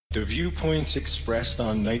The viewpoints expressed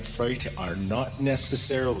on Night Fright are not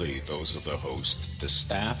necessarily those of the host, the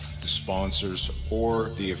staff, the sponsors, or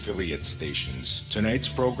the affiliate stations. Tonight's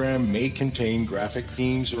program may contain graphic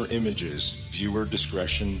themes or images. Viewer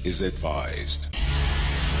discretion is advised.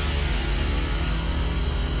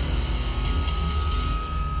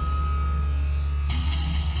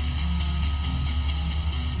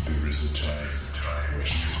 There is a time for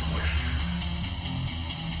question.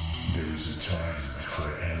 There is a time for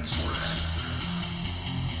answers.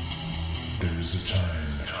 There is a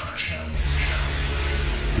time to challenge.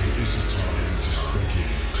 There is a time to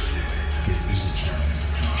speculate. There is a time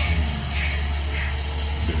for change.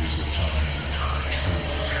 There is a time for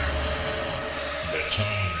truth. The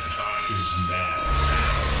time is now.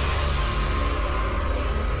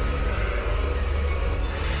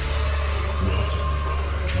 Welcome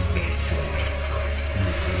to Nightfall,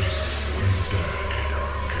 your place in the dark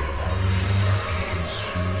for paranormal and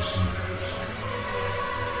conspiracy.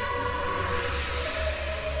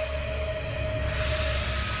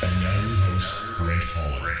 And now your host, Brent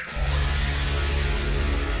Holland.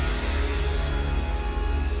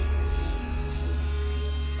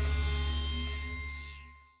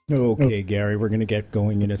 Okay, Gary, we're going to get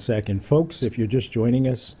going in a second. Folks, if you're just joining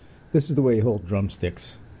us, this is the way you hold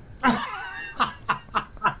drumsticks.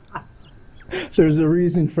 There's a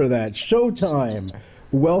reason for that. Showtime!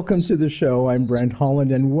 Welcome to the show. I'm Brent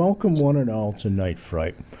Holland, and welcome one and all to Night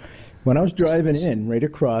Fright. When I was driving in right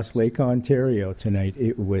across Lake Ontario tonight,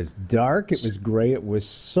 it was dark, it was gray, it was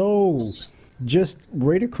so just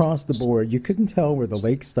right across the board. You couldn't tell where the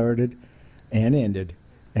lake started and ended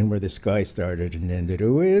and where the sky started and ended. It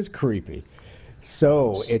was creepy.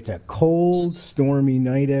 So it's a cold, stormy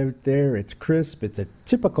night out there. It's crisp. It's a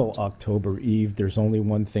typical October Eve. There's only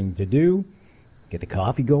one thing to do. Get the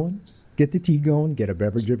coffee going, get the tea going, get a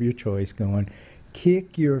beverage of your choice going.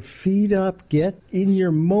 Kick your feet up, get in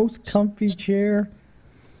your most comfy chair,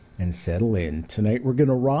 and settle in. Tonight we're going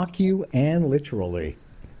to rock you, and literally.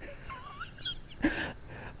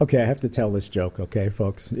 Okay, I have to tell this joke, okay,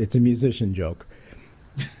 folks? It's a musician joke.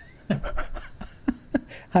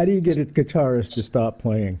 How do you get a guitarist to stop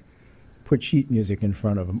playing? Put sheet music in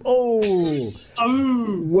front of him. Oh!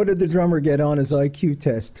 What did the drummer get on his IQ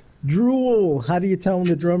test? Drool. How do you tell him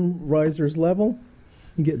the drum riser's level?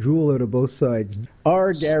 You get drool out of both sides.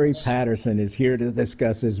 Our Gary Patterson is here to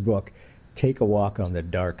discuss his book, Take a Walk on the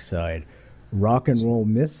Dark Side, Rock and Roll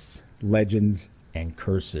Myths, Legends, and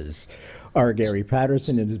Curses. Our Gary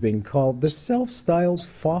Patterson is being called the self-styled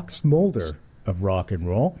Fox Mulder of rock and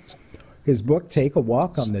roll. His book, Take a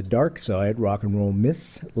Walk on the Dark Side, Rock and Roll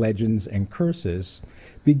Myths, Legends, and Curses,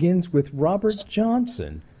 begins with Robert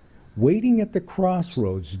Johnson waiting at the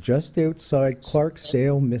crossroads just outside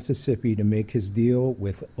Clarksdale, Mississippi, to make his deal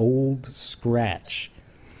with Old Scratch.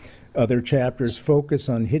 Other chapters focus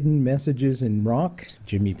on hidden messages in rock,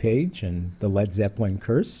 Jimmy Page and the Led Zeppelin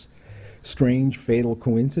Curse, strange fatal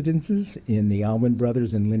coincidences in the Allman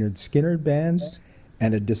Brothers and Lynyrd Skynyrd bands,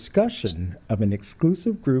 and a discussion of an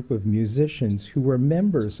exclusive group of musicians who were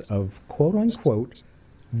members of, quote-unquote,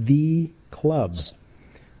 the club.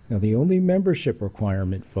 Now, the only membership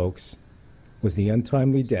requirement, folks, was the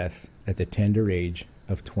untimely death at the tender age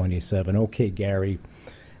of 27. Okay, Gary,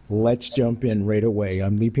 let's jump in right away.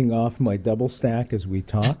 I'm leaping off my double stack as we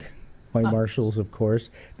talk. My Marshalls, of course.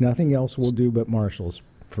 Nothing else will do but Marshalls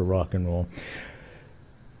for rock and roll.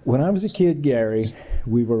 When I was a kid, Gary,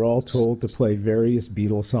 we were all told to play various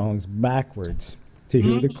Beatles songs backwards to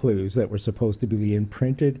hear the clues that were supposed to be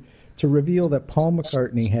imprinted to reveal that Paul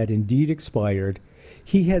McCartney had indeed expired.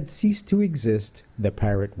 He had ceased to exist. The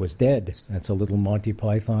parrot was dead. That's a little Monty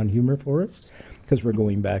Python humor for us, because we're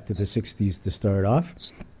going back to the 60s to start off.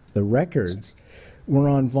 The records were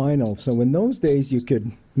on vinyl, so in those days you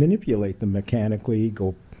could manipulate them mechanically,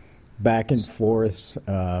 go back and forth.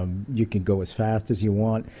 You can go as fast as you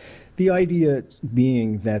want. The idea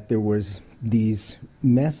being that there was these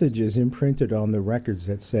messages imprinted on the records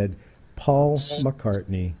that said Paul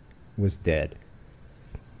McCartney was dead.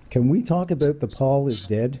 Can we talk about the Paul is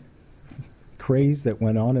dead craze that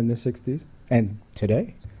went on in the 60s and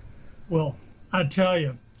today? Well, I tell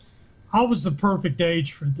you, I was the perfect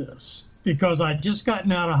age for this because I'd just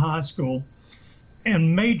gotten out of high school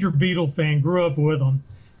and major Beatle fan, grew up with them.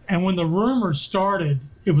 And when the rumors started,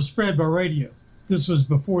 it was spread by radio. This was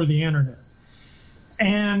before the internet.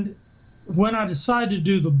 And when I decided to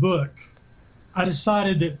do the book, I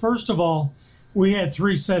decided that, first of all, we had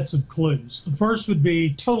three sets of clues. The first would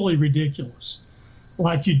be totally ridiculous.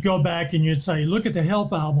 Like you'd go back and you'd say, look at the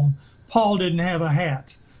Help album, Paul didn't have a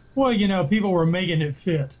hat. Well, you know, people were making it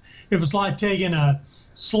fit. It was like taking a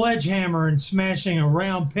sledgehammer and smashing a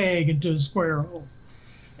round peg into a square hole.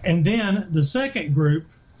 And then the second group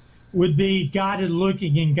would be guided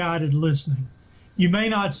looking and guided listening. You may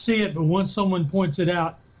not see it, but once someone points it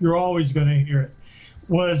out, you're always going to hear it.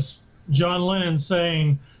 Was John Lennon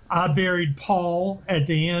saying, "I buried Paul" at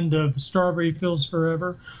the end of Strawberry Fields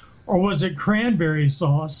Forever? Or was it cranberry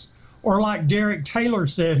sauce? Or like Derek Taylor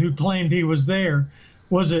said, who claimed he was there,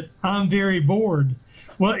 was it "I'm very bored"?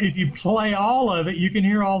 Well, if you play all of it, you can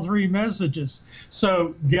hear all three messages.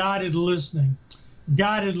 So guided listening,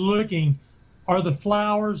 guided looking. Are the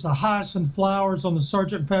flowers, the hyacinth flowers on the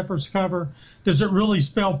Sgt. Pepper's cover, does it really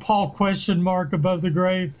spell Paul ? Above the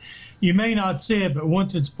grave? You may not see it, but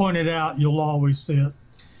once it's pointed out, you'll always see it.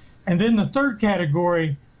 And then the third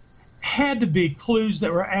category had to be clues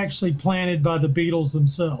that were actually planted by the Beatles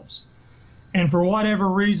themselves. And for whatever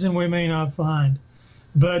reason, we may not find.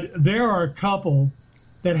 But there are a couple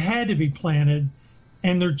that had to be planted,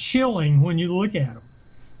 and they're chilling when you look at them.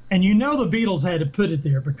 And you know the Beatles had to put it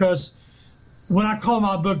there, because when I call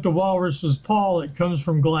my book The Walrus Was Paul, it comes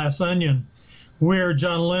from Glass Onion, where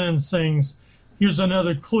John Lennon sings, "Here's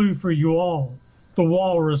another clue for you all. The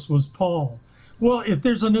walrus was Paul." Well, if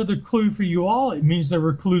there's another clue for you all, it means there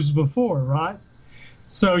were clues before, right?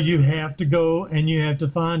 So you have to go and you have to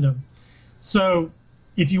find them. So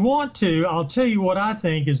if you want to, I'll tell you what I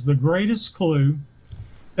think is the greatest clue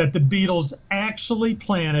that the Beatles actually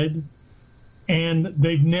planted, and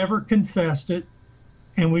they've never confessed it,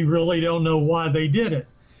 and we really don't know why they did it.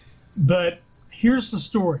 But here's the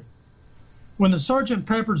story. When the Sgt.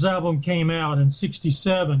 Pepper's album came out in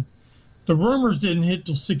 '67, the rumors didn't hit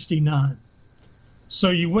till '69. So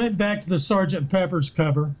you went back to the Sgt. Pepper's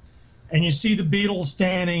cover, and you see the Beatles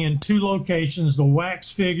standing in two locations, the wax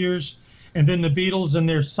figures, and then the Beatles in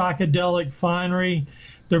their psychedelic finery,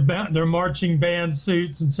 their marching band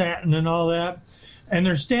suits and satin and all that. And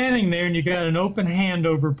they're standing there, and you got an open hand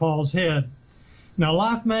over Paul's head. Now,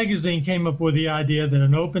 Life magazine came up with the idea that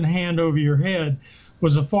an open hand over your head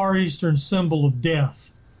was a Far Eastern symbol of death.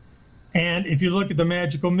 And if you look at the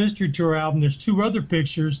Magical Mystery Tour album, there's two other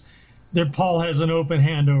pictures that Paul has an open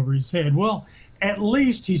hand over his head. Well, at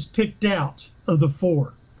least he's picked out of the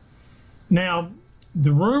four. Now,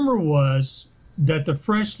 the rumor was that the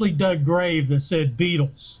freshly dug grave that said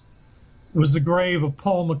Beatles was the grave of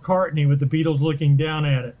Paul McCartney, with the Beatles looking down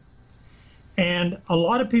at it. And a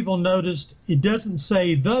lot of people noticed it doesn't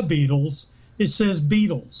say the Beatles, it says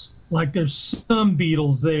Beatles, like there's some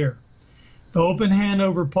Beatles there. The open hand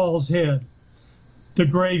over Paul's head, the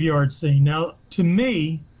graveyard scene. Now, to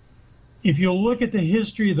me, if you'll look at the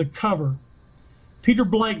history of the cover, Peter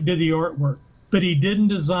Blake did the artwork, but he didn't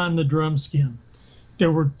design the drum skin.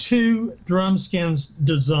 There were two drum skins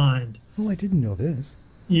designed. Oh, I didn't know this.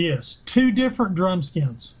 Yes, two different drum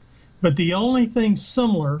skins. But the only thing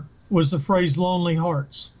similar was the phrase "Lonely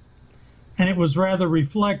Hearts," and it was rather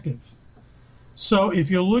reflective. So if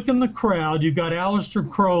you look in the crowd, you've got Aleister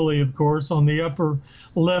Crowley, of course, on the upper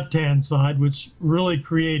left-hand side, which really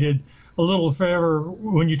created a little favor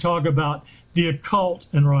when you talk about the occult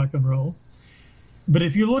in rock and roll. But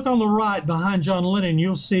if you look on the right behind John Lennon,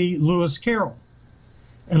 you'll see Lewis Carroll.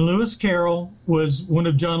 And Lewis Carroll was one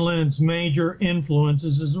of John Lennon's major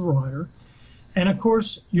influences as a writer. And of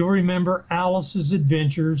course, you'll remember Alice's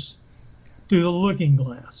Adventures Through the Looking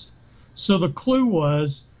Glass. So the clue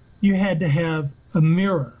was you had to have a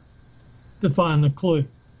mirror to find the clue.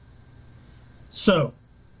 So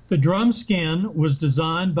the drum skin was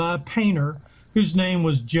designed by a painter whose name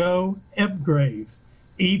was Joe Epgrave,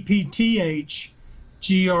 Epthrave,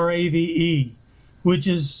 which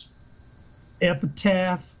is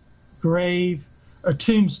epitaph, grave, a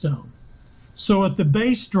tombstone. So if the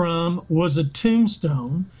bass drum was a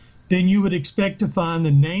tombstone, then you would expect to find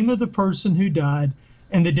the name of the person who died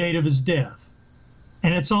and the date of his death.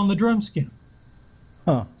 And it's on the drum skin.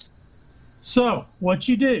 Huh. So what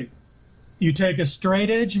you do, you take a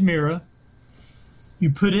straight edge mirror,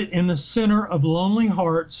 you put it in the center of Lonely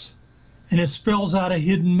Hearts, and it spells out a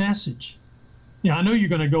hidden message. Now, I know you're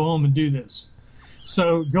going to go home and do this.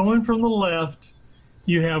 So going from the left,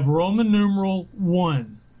 you have Roman numeral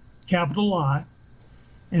 1, capital I,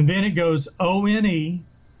 and then it goes ONE,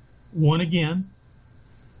 1 again,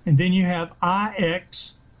 and then you have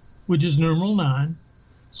IX, which is numeral 9.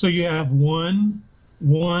 So you have 1,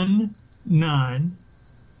 1, 9,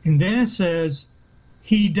 and then it says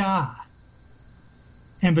he die.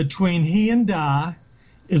 And between he and die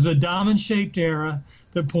is a diamond-shaped arrow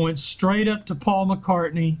that points straight up to Paul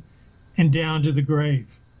McCartney and down to the grave.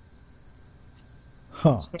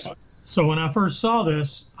 Huh. So when I first saw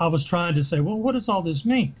this, I was trying to say, well, what does all this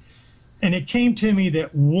mean? And it came to me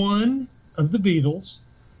that one of the Beatles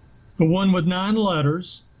the one with 9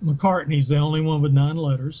 letters. McCartney's the only one with 9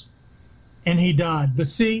 letters. And he died. But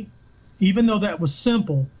see, even though that was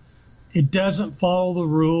simple, it doesn't follow the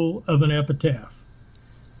rule of an epitaph.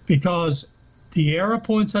 Because the era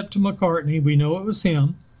points up to McCartney. We know it was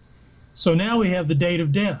him. So now we have the date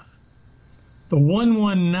of death. The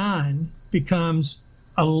 119 becomes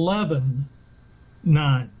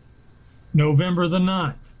 11/9, November the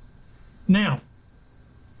 9th. Now,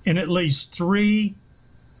 in at least 3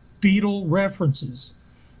 Beatle references,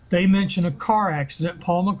 they mention a car accident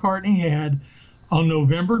Paul McCartney had on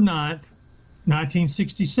November 9th,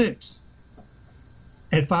 1966,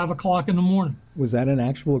 at 5 o'clock in the morning. Was that an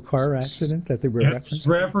actual car accident that they were referencing? It's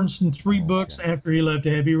referenced in 3 books after he left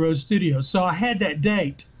Abbey Road Studios. So I had that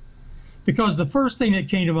date because the first thing that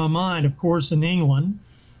came to my mind, of course, in England,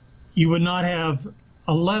 you would not have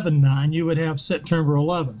 11/9, you would have September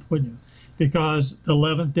 11th, wouldn't you? Because the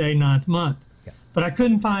 11th day, 9th month. Yeah. But I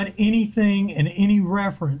couldn't find anything in any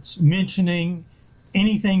reference mentioning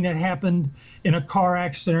anything that happened in a car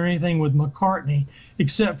accident or anything with McCartney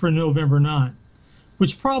except for November 9th,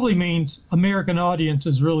 which probably means American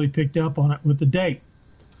audiences really picked up on it with the date.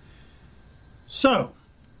 So,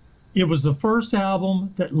 it was the first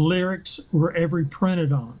album that lyrics were ever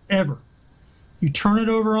printed on, ever. You turn it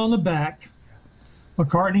over on the back.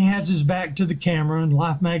 McCartney has his back to the camera. In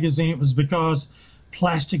Life magazine, it was because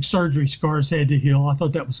plastic surgery scars had to heal. I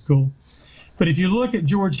thought that was cool. But if you look at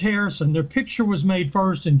George Harrison, their picture was made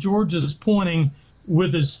first, and George is pointing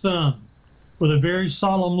with his thumb, with a very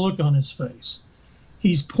solemn look on his face.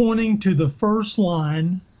 He's pointing to the first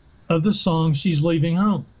line of the song, She's Leaving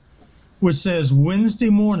Home, which says Wednesday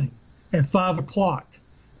morning at 5 o'clock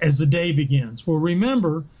as the day begins. Well,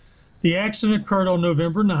 remember, the accident occurred on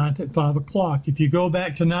November 9th at 5 o'clock. If you go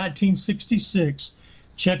back to 1966,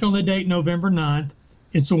 check on the date November 9th,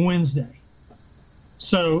 it's a Wednesday.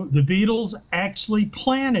 So the Beatles actually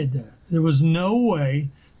planted that. There was no way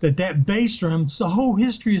that that bass drum, it's the whole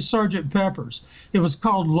history of Sgt. Pepper's. It was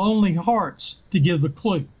called Lonely Hearts to give the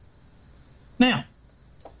clue. Now,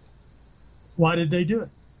 why did they do it?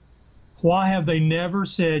 Why have they never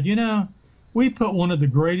said, you know, we put one of the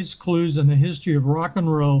greatest clues in the history of rock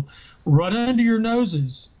and roll right under your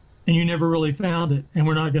noses, and you never really found it, and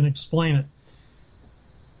we're not going to explain it.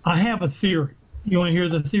 I have a theory. You want to hear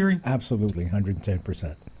the theory? Absolutely,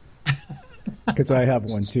 110%. Because I have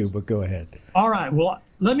one too, but go ahead. All right, well,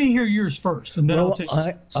 let me hear yours first, and then I'll take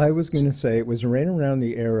I was going to say it was right around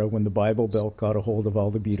the era when the Bible Belt got a hold of all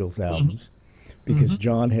the Beatles albums, because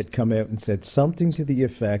John had come out and said something to the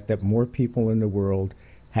effect that more people in the world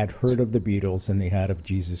had heard of the Beatles than they had of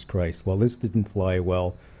Jesus Christ. Well, this didn't fly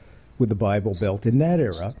well with the Bible Belt in that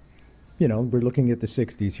era. You know, we're looking at the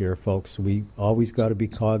 60s here, folks. We always got to be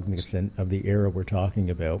cognizant of the era we're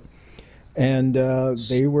talking about. And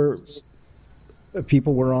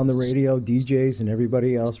people were on the radio, DJs and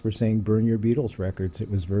everybody else were saying, burn your Beatles records. It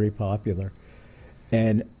was very popular.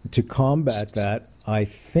 And to combat that, I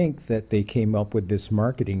think that they came up with this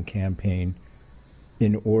marketing campaign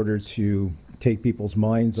in order to take people's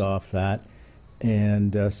minds off that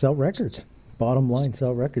and sell records. Bottom line,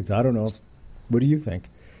 sell records. I don't know. What do you think?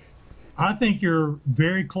 I think you're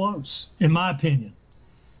very close, in my opinion,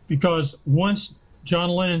 because once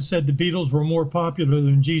John Lennon said the Beatles were more popular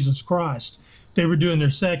than Jesus Christ, they were doing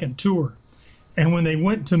their second tour. And when they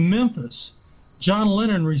went to Memphis, John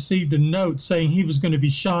Lennon received a note saying he was going to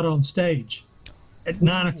be shot on stage at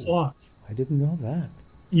 9 o'clock. I didn't know that.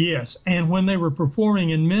 Yes, and when they were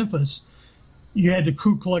performing in Memphis, you had the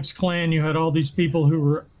Ku Klux Klan, you had all these people who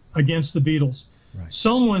were against the Beatles. Right.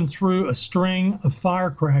 Someone threw a string of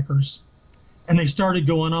firecrackers, and they started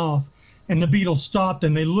going off, and the Beatles stopped,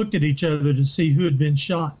 and they looked at each other to see who had been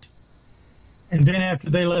shot. And then after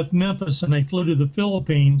they left Memphis and they flew to the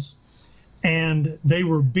Philippines, and they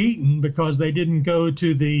were beaten because they didn't go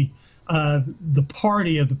to the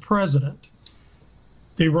party of the president.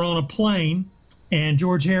 They were on a plane, and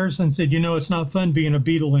George Harrison said, you know, it's not fun being a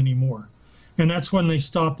Beatle anymore. And that's when they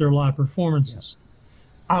stopped their live performances.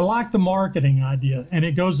 I like the marketing idea, and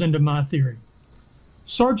it goes into my theory.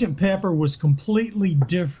 Sgt. Pepper was completely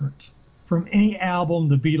different from any album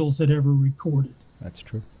the Beatles had ever recorded. That's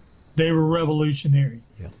true. They were revolutionary.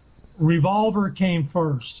 Yeah. Revolver came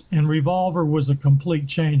first, and Revolver was a complete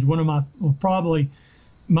change. One of probably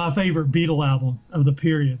my favorite Beatle album of the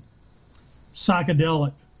period.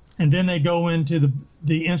 Psychedelic. And then they go into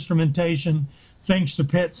the instrumentation, thanks to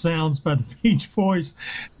Pet Sounds by the Beach Boys,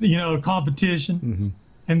 you know, competition. Mm-hmm.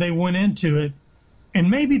 And they went into it. And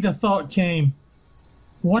maybe the thought came,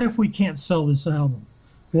 what if we can't sell this album?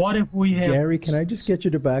 What if we have... Gary, can I just get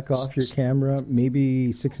you to back off your camera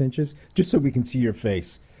maybe 6 inches, just so we can see your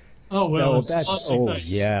face? Oh, well, Oh, it's that's lovely oh face.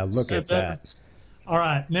 yeah, look at That- that. All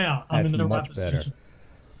right, now I'm That's in the right much better. position.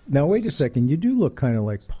 Now wait a second, you do look kind of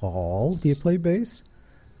like Paul. Do you play bass?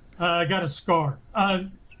 I got a scar.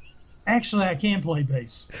 Actually, I can play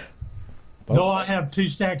bass. Oh. Though I have 2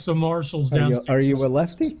 stacks of Marshalls Are you, downstairs. are you a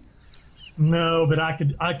lefty? No, but I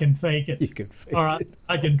can fake it. You can fake All right, it.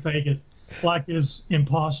 I can fake it like his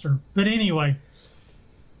imposter. But anyway,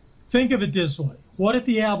 think of it this way. What if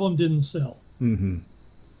the album didn't sell? Mm-hmm.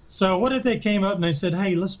 So what if they came up and they said,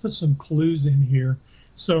 hey, let's put some clues in here.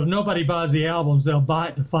 So if nobody buys the albums, they'll buy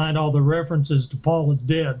it to find all the references to Paul is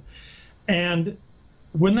Dead. And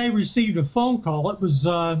when they received a phone call, it was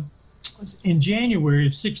in January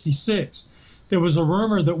of '66. There was a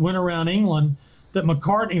rumor that went around England that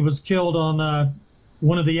McCartney was killed on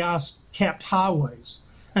one of the ice-capped highways.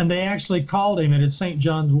 And they actually called him at his St.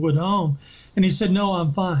 John's Wood home, and he said, no,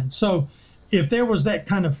 I'm fine. So if there was that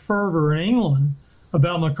kind of fervor in England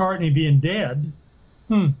about McCartney being dead,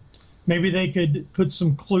 maybe they could put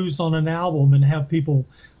some clues on an album and have people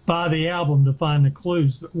buy the album to find the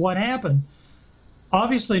clues. But what happened?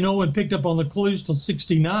 Obviously, no one picked up on the clues till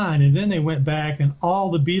 '69, and then they went back and all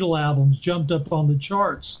the Beatle albums jumped up on the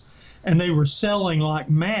charts, and they were selling like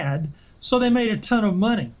mad, so they made a ton of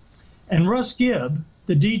money. And Russ Gibb,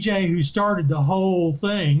 the DJ who started the whole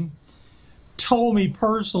thing, told me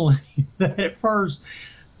personally that at first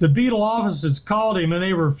the Beatle offices called him and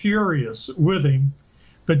they were furious with him.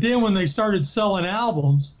 But then when they started selling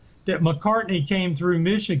albums, that McCartney came through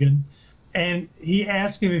Michigan and he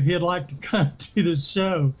asked him if he'd like to come to the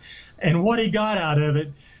show. And what he got out of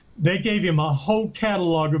it, they gave him a whole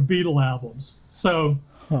catalog of Beatle albums. So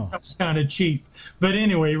that's kind of cheap. But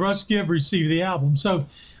anyway, Russ Gibb received the album. So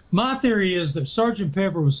my theory is that Sgt.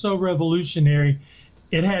 Pepper was so revolutionary,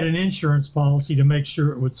 it had an insurance policy to make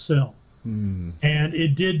sure it would sell. And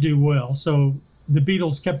it did do well. So the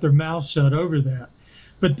Beatles kept their mouths shut over that.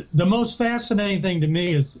 But the most fascinating thing to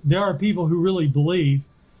me is there are people who really believe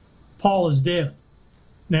Paul is dead.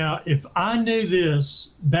 Now, if I knew this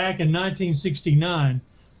back in 1969,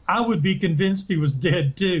 I would be convinced he was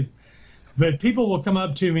dead too. But people will come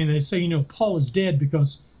up to me and they say, you know, Paul is dead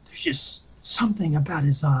because there's just something about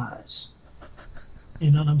his eyes.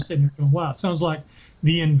 You know, and I'm sitting here going, wow, sounds like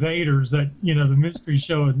The Invaders, that, you know, the mystery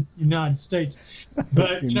show in the United States.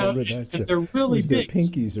 But, you know, they're really It was their big.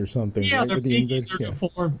 pinkies or something. Yeah, right? their With the pinkies English- are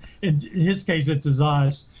deformed. In his case, it's his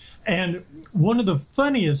eyes. And one of the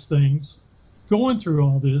funniest things going through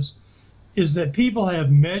all this is that people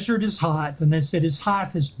have measured his height, and they said his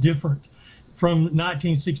height is different from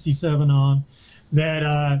 1967 on,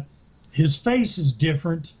 that his face is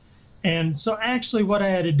different. And so actually what I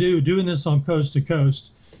had to do, doing this on Coast to Coast,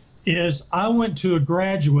 is I went to a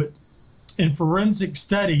graduate in forensic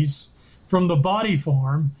studies from the Body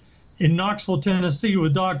Farm in Knoxville, Tennessee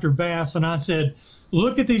with Dr. Bass, and I said,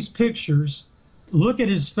 look at these pictures, look at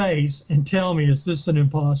his face, and tell me, is this an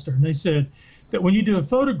imposter? And they said that when you do a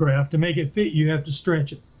photograph, to make it fit, you have to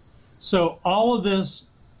stretch it. So all of this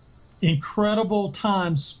incredible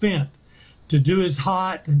time spent to do his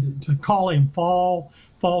height and to call him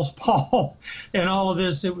False Paul, and all of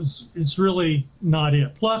this, it's really not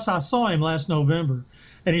it. Plus, I saw him last November,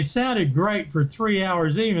 and he sounded great for 3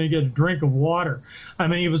 hours. He didn't even get a drink of water. I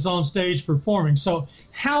mean, he was on stage performing. So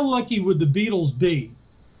how lucky would the Beatles be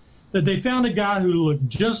that they found a guy who looked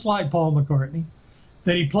just like Paul McCartney,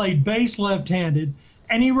 that he played bass left-handed,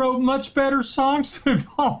 and he wrote much better songs than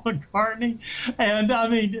Paul McCartney. And I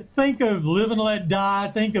mean, think of Live and Let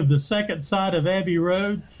Die, think of The Second Side of Abbey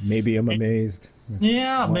Road. Maybe I'm amazed.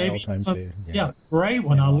 Yeah, My maybe. all-time favorite, Yeah, great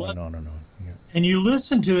one. I love it. On. Yeah. And you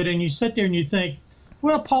listen to it and you sit there and you think,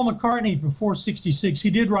 well, Paul McCartney before '66, he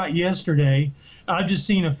did write Yesterday, I've Just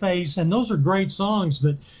Seen a Face, and those are great songs.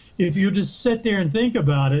 But if you just sit there and think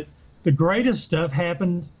about it, the greatest stuff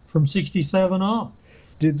happened from '67 on.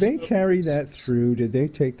 Did they carry that through? Did they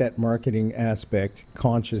take that marketing aspect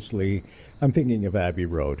consciously? I'm thinking of Abbey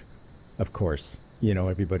Road, of course. You know,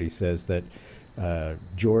 everybody says that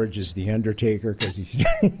George is the Undertaker because he's,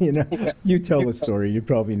 you know, you tell the story. You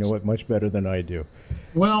probably know it much better than I do.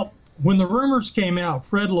 Well, when the rumors came out,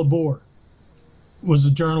 Fred Laborde was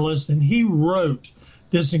a journalist, and he wrote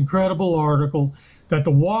this incredible article that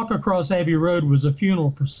the walk across Abbey Road was a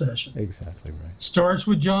funeral procession. Exactly right. Starts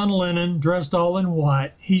with John Lennon dressed all in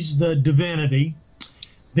white. He's the divinity.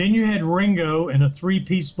 Then you had Ringo in a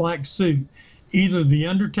three-piece black suit, either the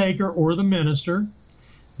Undertaker or the minister.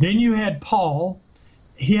 Then you had Paul.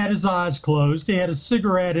 He had his eyes closed. He had a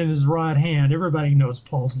cigarette in his right hand. Everybody knows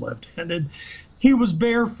Paul's left-handed. He was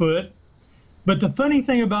barefoot. But the funny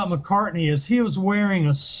thing about McCartney is he was wearing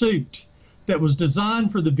a suit that was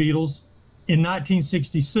designed for the Beatles in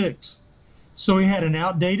 1966. So he had an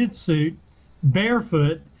outdated suit,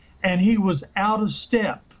 barefoot, and he was out of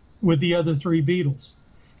step with the other three Beatles.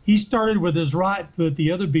 He started with his right foot,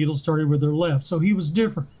 the other Beatles started with their left, so he was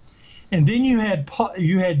different. And then you had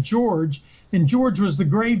George, and George was the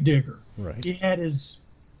gravedigger. Right. He had his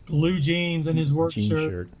blue jeans and his work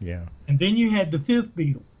shirt. Yeah. And then you had the fifth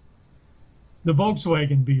Beatle, the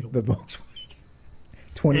Volkswagen Beetle. The Volkswagen.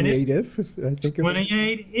 28 if, I think it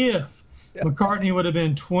 28 if. Yeah. McCartney would have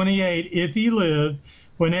been 28 if he lived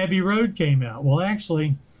when Abbey Road came out. Well,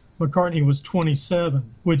 actually, McCartney was 27,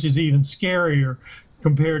 which is even scarier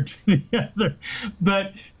compared to the other.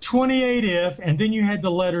 But 28 if, and then you had the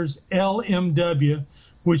letters LMW,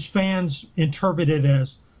 which fans interpreted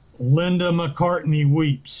as Linda McCartney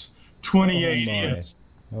Weeps. 28 if.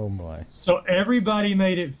 Oh my. So everybody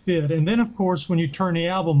made it fit. And then, of course, when you turn the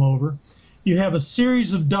album over, you have a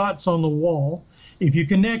series of dots on the wall. If you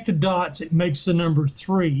connect the dots, it makes the number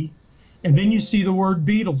 3. And then you see the word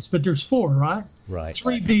Beatles, but there's 4, right? Right.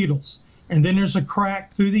 3 Beatles. And then there's a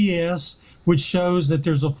crack through the S, which shows that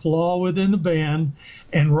there's a flaw within the band.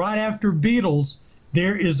 And right after Beatles,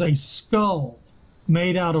 there is a skull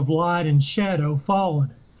made out of light and shadow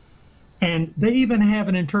following it. And they even have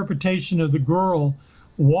an interpretation of the girl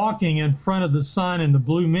walking in front of the sign in the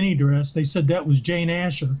blue mini dress. They said that was Jane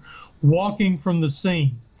Asher walking from the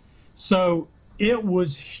scene. So it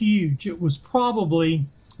was huge. It was probably,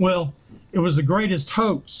 well, it was the greatest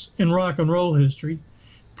hoax in rock and roll history,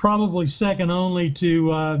 probably second only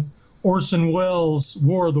to Orson Welles'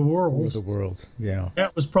 War of the Worlds. War of the Worlds, yeah.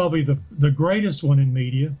 That was probably the greatest one in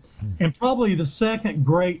media, and probably the second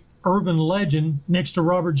great urban legend next to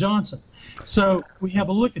Robert Johnson. So we have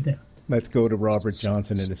a look at that. Let's go to Robert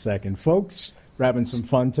Johnson in a second. Folks, we're having some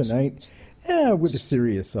fun tonight. Yeah, with the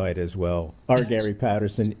serious side as well. Our Gary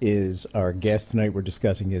Patterson is our guest tonight. We're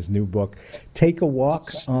discussing his new book, Take a Walk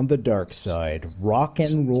on the Dark Side. Rock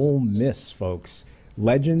and Roll Myths, folks.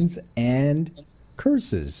 Legends and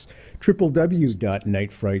Curses.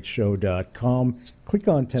 www.nightfrightshow.com. Click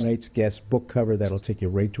on tonight's guest book cover. That'll take you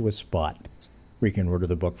right to a spot where you can order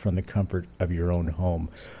the book from the comfort of your own home.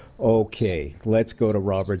 Okay, let's go to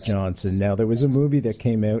Robert Johnson. Now, there was a movie that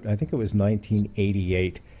came out, I think it was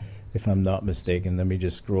 1988, if I'm not mistaken. Let me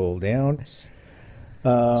just scroll down.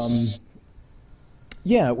 Yeah,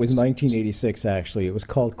 it was 1986, actually. It was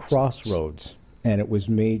called Crossroads, and it was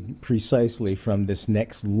made precisely from this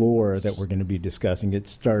next lore that we're going to be discussing. It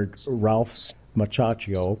starred Ralph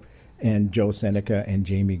Macchio and Joe Seneca and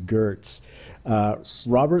Jamie Gertz.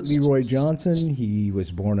 Robert Leroy Johnson, he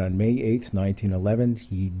was born on May 8th, 1911.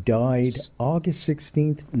 He died August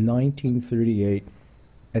 16th, 1938,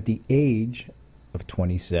 at the age of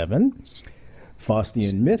 27.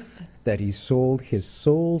 Faustian myth that he sold his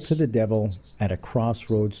soul to the devil at a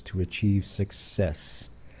crossroads to achieve success.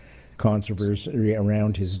 Controversy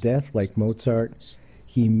around his death, like Mozart.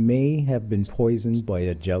 He may have been poisoned by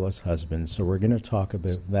a jealous husband, so we're going to talk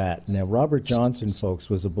about that. Now, Robert Johnson, folks,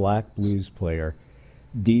 was a black blues player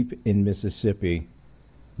deep in Mississippi,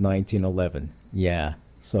 1911. Yeah,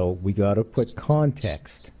 so we got to put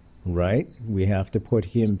context, right? We have to put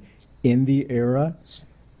him in the era,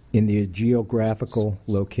 in the geographical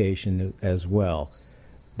location as well.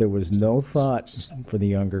 There was no thought for the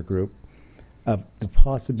younger group of the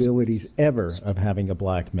possibilities ever of having a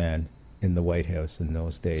black man in the White House in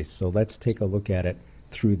those days. So let's take a look at it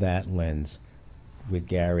through that lens with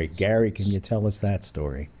Gary. Gary, can you tell us that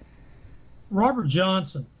story? Robert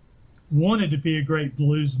Johnson wanted to be a great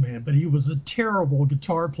blues man, but he was a terrible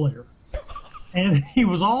guitar player. And he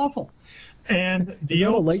was awful. And Is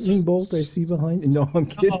that a lightning bolt I see behind? No, I'm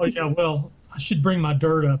kidding. Oh, yeah, well, I should bring my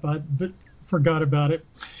dirt up. I forgot about it.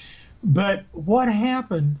 But what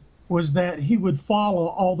happened was that he would follow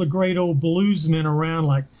all the great old bluesmen around,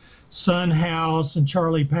 like Son House and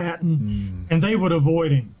Charlie Patton, and they would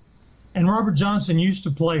avoid him. And Robert Johnson used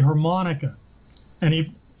to play harmonica, and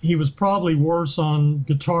he was probably worse on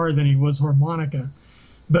guitar than he was harmonica.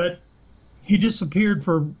 But he disappeared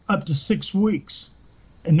for up to 6 weeks,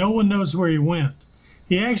 and no one knows where he went.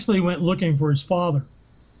 He actually went looking for his father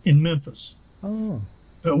in Memphis. Oh.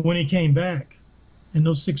 But when he came back in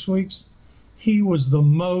those 6 weeks, he was the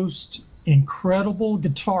most incredible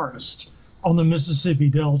guitarist on the Mississippi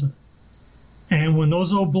Delta. And when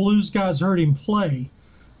those old blues guys heard him play,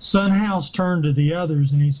 Son House turned to the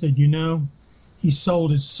others and he said, you know, he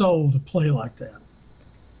sold his soul to play like that.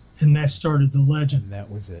 And that started the legend. And that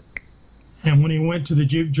was it. And when he went to the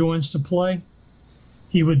juke joints to play,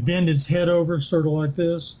 he would bend his head over sort of like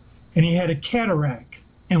this, and he had a cataract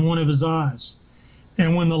in one of his eyes.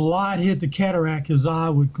 And when the light hit the cataract, his eye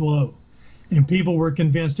would glow. And people were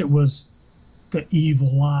convinced it was the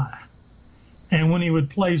evil eye. And when he would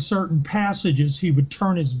play certain passages, he would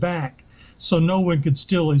turn his back so no one could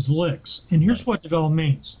steal his licks. And here's what it all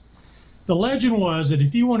means. The legend was that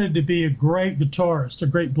if you wanted to be a great guitarist, a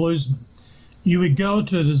great bluesman, you would go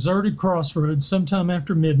to a deserted crossroads sometime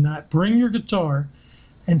after midnight, bring your guitar,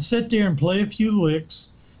 and sit there and play a few licks,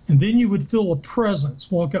 and then you would feel a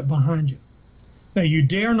presence walk up behind you. Now, you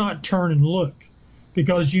dare not turn and look,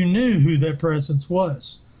 because you knew who that presence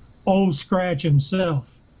was, Old Scratch himself.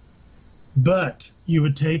 But you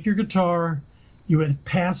would take your guitar, you would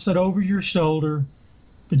pass it over your shoulder,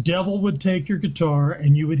 the devil would take your guitar,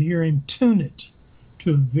 and you would hear him tune it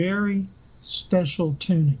to a very special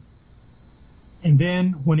tuning. And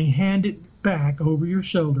then when he handed it back over your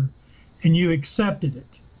shoulder and you accepted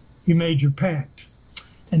it, you made your pact.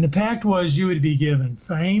 And the pact was you would be given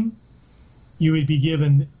fame, you would be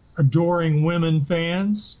given adoring women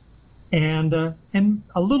fans, and a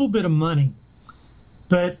little bit of money,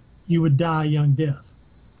 but you would die a young death.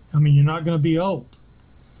 I mean, you're not going to be old.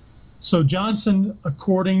 So Johnson,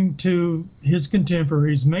 according to his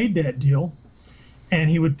contemporaries, made that deal, and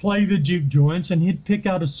he would play the juke joints, and he'd pick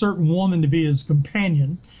out a certain woman to be his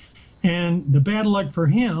companion. And the bad luck for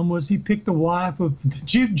him was he picked the wife of the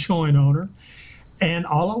juke joint owner, and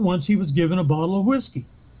all at once he was given a bottle of whiskey.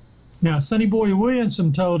 Now, Sonny Boy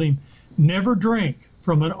Williamson told him, never drink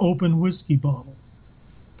from an open whiskey bottle.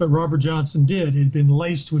 But Robert Johnson did. It had been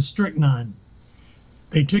laced with strychnine.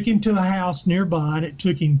 They took him to a house nearby, and it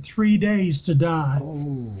took him 3 days to die.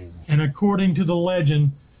 Oh. And according to the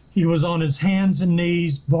legend, he was on his hands and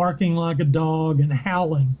knees, barking like a dog and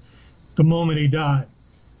howling the moment he died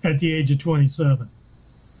at the age of 27.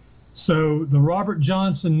 So the Robert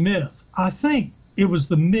Johnson myth, I think it was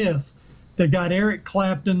the myth that got Eric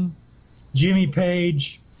Clapton, Jimmy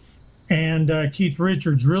Page, and Keith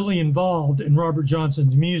Richards really involved in Robert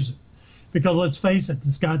Johnson's music. Because let's face it,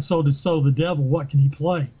 this guy sold his soul to the devil. What can he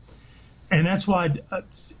play? And that's why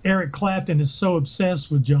Eric Clapton is so obsessed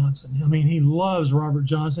with Johnson. I mean, he loves Robert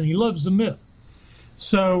Johnson. He loves the myth.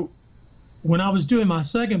 So when I was doing my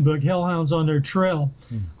second book, Hellhounds on Their Trail,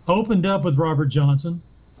 I opened up with Robert Johnson.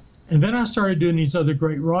 And then I started doing these other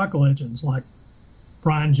great rock legends like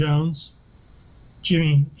Brian Jones,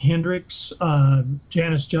 Jimi Hendrix,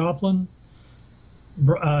 Janis Joplin.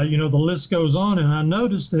 The list goes on, and I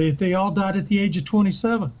noticed that they all died at the age of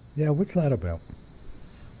 27. Yeah, what's that about?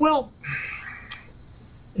 Well,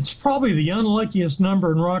 it's probably the unluckiest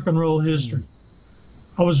number in rock and roll history.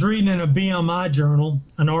 I was reading in a BMI journal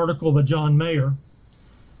an article by John Mayer,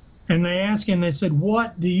 and they asked him, they said,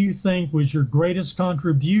 what do you think was your greatest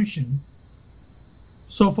contribution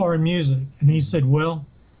so far in music? And he said, well,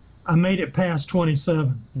 I made it past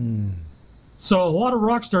 27. So a lot of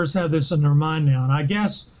rock stars have this in their mind now, and I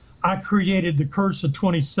guess I created the curse of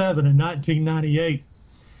 27 in 1998,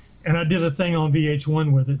 and I did a thing on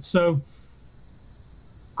VH1 with it. So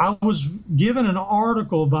I was given an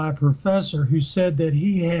article by a professor who said that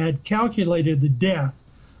he had calculated the death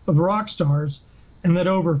of rock stars and that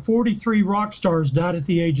over 43 rock stars died at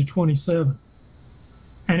the age of 27.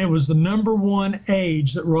 And it was the #1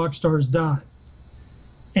 age that rock stars died.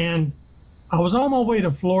 And I was on my way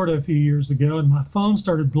to Florida a few years ago, and my phone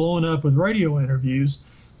started blowing up with radio interviews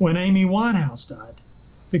when Amy Winehouse died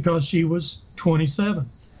because she was 27.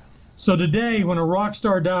 So today, when a rock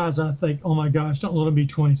star dies, I think, oh my gosh, don't let him be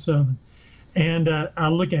 27. And I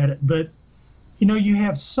look at it. But, you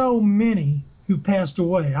have so many who passed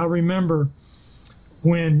away. I remember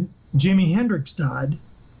when Jimi Hendrix died,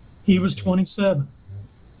 he was 27.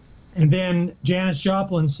 And then Janis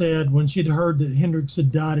Joplin said, when she'd heard that Hendrix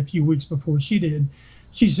had died a few weeks before she did,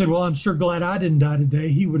 she said, well, I'm sure glad I didn't die today.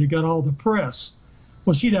 He would have got all the press.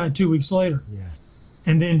 Well, she died 2 weeks later. Yeah.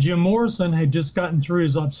 And then Jim Morrison had just gotten through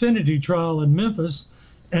his obscenity trial in Memphis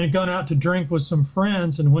and had gone out to drink with some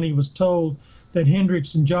friends. And when he was told that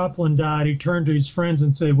Hendrix and Joplin died, he turned to his friends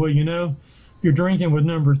and said, well, you're drinking with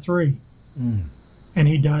number 3. And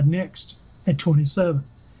he died next at 27.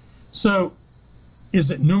 So is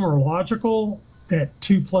it numerological that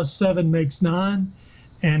 2 + 7 makes 9?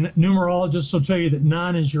 And numerologists will tell you that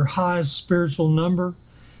 9 is your highest spiritual number,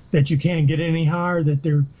 that you can't get any higher, that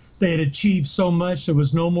they had achieved so much there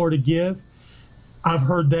was no more to give. I've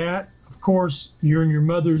heard that. Of course, you're in your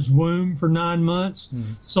mother's womb for 9 months.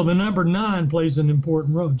 So the number 9 plays an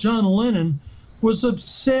important role. John Lennon was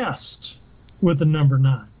obsessed with the number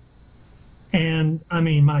 9. And I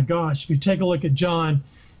mean, my gosh, if you take a look at John,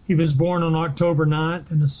 he was born on October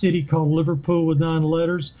 9th in a city called Liverpool with 9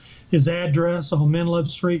 letters. His address on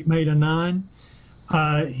Menlove Street made a 9.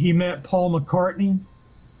 He met Paul McCartney,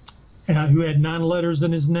 who had 9 letters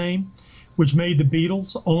in his name. which made the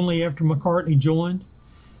Beatles only after McCartney joined.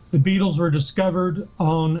 The Beatles were discovered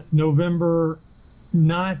on November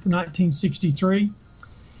 9th, 1963.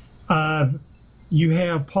 You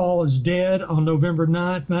have Paul is Dead on November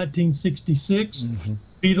 9th, 1966.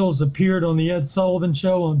 Beatles appeared on the Ed Sullivan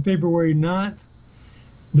Show on February 9th.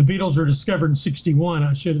 The Beatles were discovered in 61,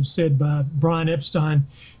 I should have said, by Brian Epstein.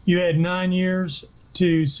 You had 9 years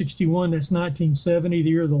to 61, that's 1970, the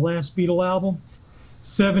year of the last Beatle album.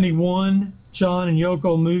 71, John and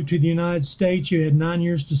Yoko moved to the United States. You had 9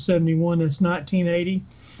 years to 71, that's 1980,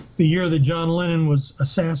 the year that John Lennon was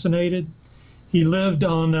assassinated. He lived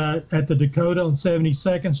on at the Dakota on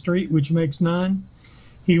 72nd Street, which makes 9.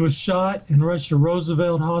 He was shot and rushed to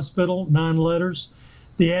Roosevelt Hospital, 9 letters.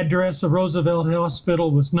 The address of Roosevelt Hospital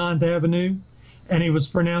was 9th Avenue, and he was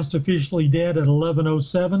pronounced officially dead at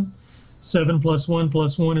 11:07. 7 + 1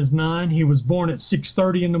 + 1 is 9. He was born at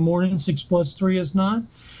 6:30 in the morning. 6 + 3 is 9.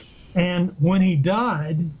 And when he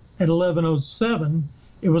died at 11:07,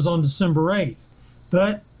 it was on December 8th.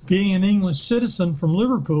 But being an English citizen from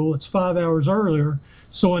Liverpool, it's 5 hours earlier.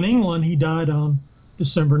 So in England, he died on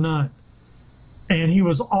December 9th. And he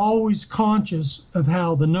was always conscious of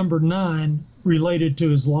how the number 9 related to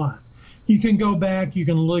his life. You can go back, you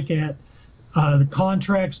can look at the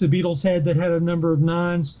contracts the Beatles had that had a number of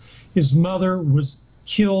 9s. His mother was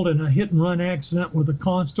killed in a hit-and-run accident with a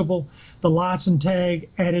constable. The license tag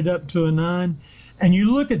added up to a 9. And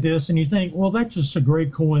you look at this and you think, well, that's just a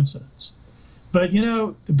great coincidence. But, you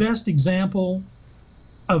know, the best example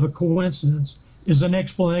of a coincidence is an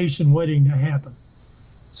explanation waiting to happen.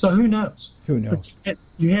 So who knows? Who knows? But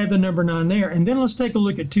you had the number 9 there. And then let's take a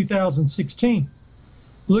look at 2016.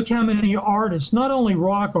 Look how many artists, not only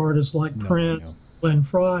rock artists like Prince, Glenn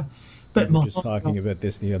Fry, but we were just talking about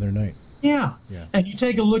this the other night. Yeah. And you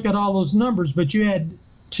take a look at all those numbers, but you had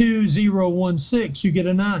 2016, you get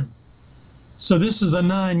a 9. So this is a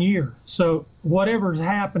 9 year. So whatever's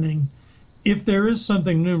happening, if there is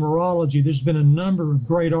something numerology, there's been a number of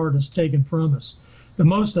great artists taken from us. The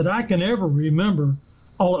most that I can ever remember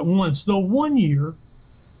all at once, though one year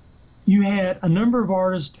you had a number of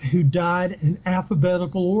artists who died in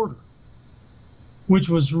alphabetical order, which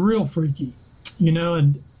was real freaky, you know.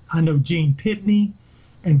 And I know Gene Pitney,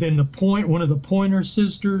 and then one of the Pointer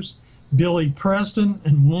Sisters, Billy Preston,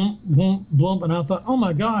 and Womp Blump. And I thought, oh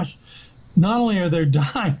my gosh, not only are they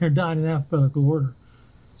dying, they're dying in alphabetical order.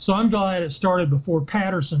 So I'm glad it started before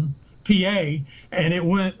Patterson, PA, and it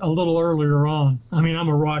went a little earlier on. I mean, I'm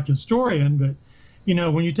a rock historian, but you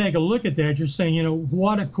know, when you take a look at that, you're saying, you know,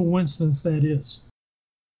 what a coincidence that is.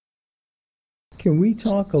 Can we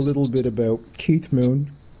talk a little bit about Keith Moon,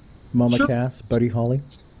 Mama Sure. Cass, Buddy Holly?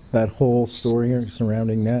 That whole story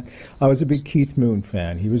surrounding that. I was a big Keith Moon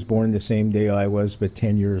fan. He was born the same day I was, but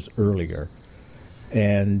 10 years earlier.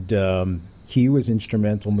 And he was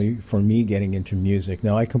instrumental for me getting into music.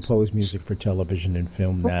 Now, I compose music for television and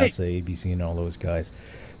film, Right. NASA, ABC, and all those guys.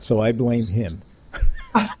 So I blame him.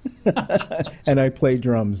 And I play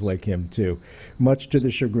drums like him, too. Much to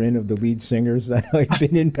the chagrin of the lead singers that I've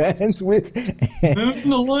been in bands with. Moon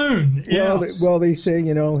the Loon, yes. Well, they say,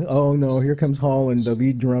 you know, oh no, here comes Holland, the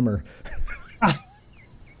lead drummer.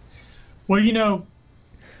 Well, you know,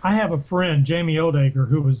 I have a friend, Jamie Oldacre,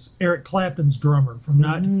 who was Eric Clapton's drummer from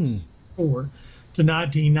 1964 to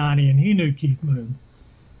 1990, and he knew Keith Moon.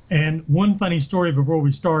 And one funny story before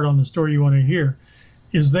we start on the story you want to hear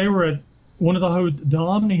is they were at one of the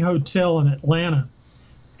Omni Hotel in Atlanta,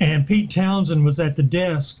 and Pete Townsend was at the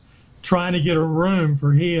desk trying to get a room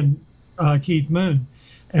for he and Keith Moon.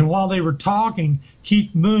 And while they were talking,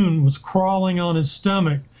 Keith Moon was crawling on his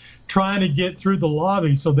stomach, trying to get through the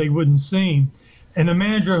lobby so they wouldn't see him. And the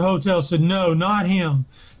manager of the hotel said, no, not him,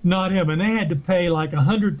 not him. And they had to pay like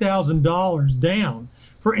 $100,000 down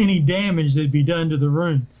for any damage that'd be done to the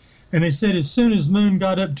room. And they said as soon as Moon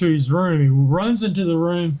got up to his room, he runs into the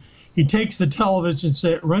room, he takes the television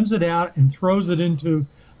set, runs it out, and throws it into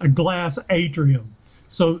a glass atrium.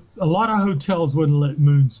 So a lot of hotels wouldn't let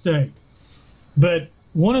Moon stay. But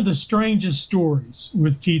one of the strangest stories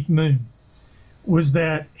with Keith Moon was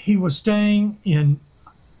that he was staying in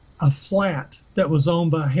a flat that was owned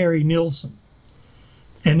by Harry Nilsson,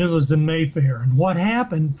 and it was in Mayfair. And what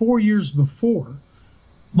happened 4 years before,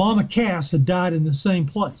 Mama Cass had died in the same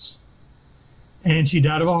place. And she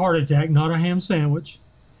died of a heart attack, not a ham sandwich,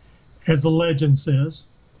 as the legend says.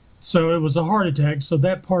 So it was a heart attack, so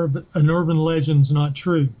that part of an urban legend's not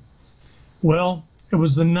true. Well, it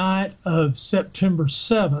was the night of September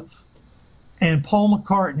 7th, and Paul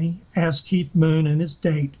McCartney asked Keith Moon and his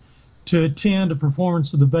date to attend a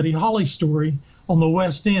performance of the Buddy Holly story on the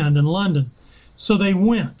West End in London. So they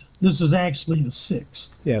went. This was actually the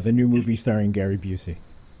 6th. Yeah, the new movie starring Gary Busey.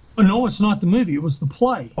 Oh, no, it's not the movie. It was the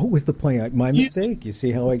play. Oh, it was the play. My mistake. You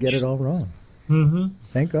see how I get it all wrong. Mm-hmm.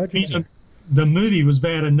 Thank God you're here. The movie was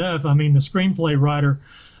bad enough. I mean, the screenplay writer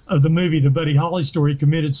of the movie, the Buddy Holly story,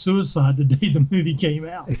 committed suicide the day the movie came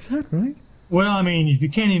out. Is that right? Well, I mean, if you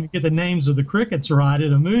can't even get the names of the Crickets right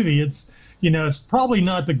in a movie, it's probably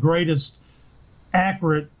not the greatest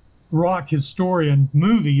accurate rock historian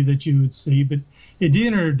movie that you would see, but it did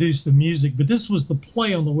introduce the music. But this was the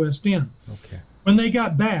play on the West End. Okay. When they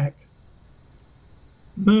got back,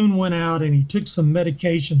 Moon went out and he took some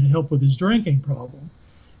medication to help with his drinking problem,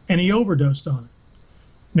 and he overdosed on it.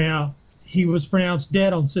 Now, he was pronounced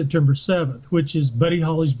dead on September 7th, which is Buddy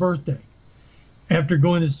Holly's birthday, after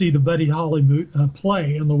going to see the Buddy Holly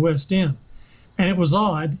play in the West End. And it was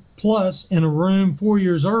odd, plus in a room 4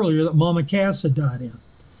 years earlier that Mama Cass had died in.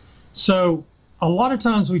 So a lot of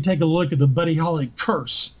times we take a look at the Buddy Holly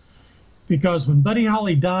curse, because when Buddy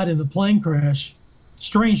Holly died in the plane crash,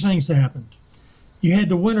 strange things happened. You had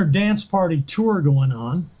the Winter Dance Party tour going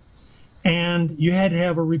on, and you had to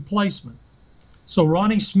have a replacement. So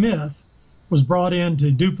Ronnie Smith was brought in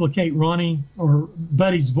to duplicate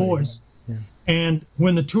Buddy's voice. Yeah. And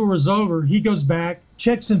when the tour was over, he goes back,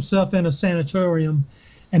 checks himself in a sanatorium,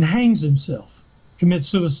 and hangs himself, commits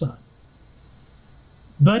suicide.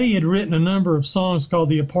 Buddy had written a number of songs called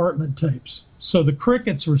the Apartment Tapes. So the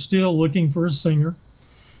Crickets were still looking for a singer.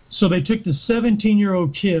 So they took the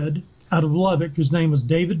 17-year-old kid out of Lubbock, whose name was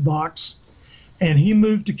David Box, and he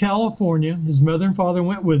moved to California. His mother and father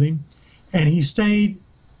went with him, and he stayed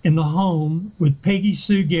in the home with Peggy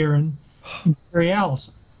Sue Guerin and Terry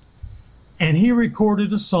Allison. And he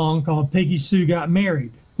recorded a song called Peggy Sue Got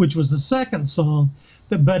Married, which was the second song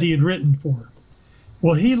that Buddy had written for her.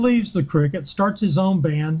 Well, he leaves the Crickets, starts his own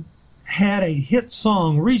band, had a hit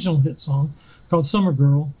song, regional hit song, called Summer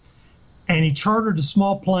Girl, and he chartered a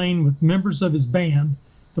small plane with members of his band.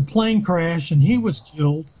 The plane crashed, and he was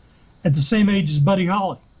killed at the same age as Buddy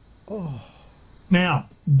Holly. Oh. Now,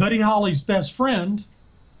 Buddy Holly's best friend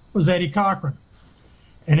was Eddie Cochran.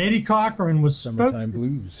 And Eddie Cochran was Summertime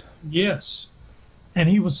Blues. Yes. And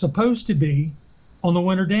he was supposed to be on the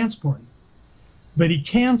Winter Dance Party. But he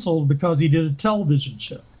canceled because he did a television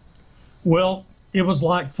show. Well, it was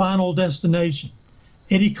like Final Destination.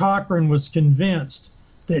 Eddie Cochran was convinced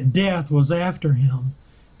that death was after him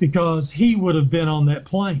because he would have been on that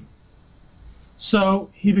plane. So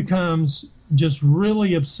he becomes just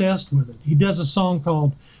really obsessed with it. He does a song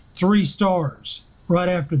called 3 Stars right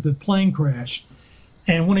after the plane crash.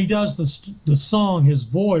 And when he does the song, his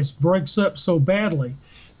voice breaks up so badly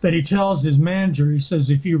that he tells his manager, he says,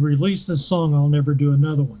 if you release this song, I'll never do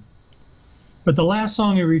another one. But the last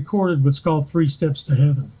song he recorded was called 3 Steps to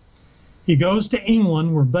Heaven. He goes to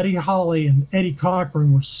England, where Buddy Holly and Eddie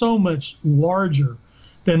Cochran were so much larger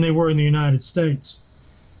than they were in the United States.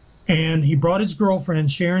 And he brought his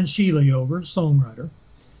girlfriend, Sharon Sheeley, over, songwriter,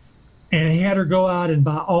 and he had her go out and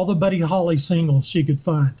buy all the Buddy Holly singles she could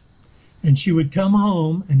find. And she would come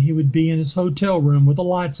home, and he would be in his hotel room with the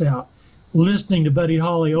lights out, listening to Buddy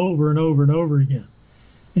Holly over and over and over again.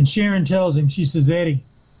 And Sharon tells him, she says, Eddie,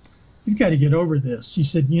 you've got to get over this. She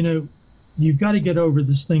said, you've got to get over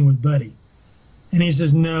this thing with Buddy. And he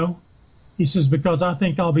says, no. He says, because I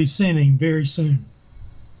think I'll be seeing him very soon.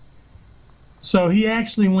 So he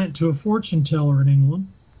actually went to a fortune teller in England,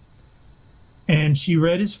 and she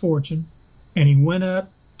read his fortune, and he went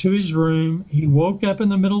up to his room. He woke up in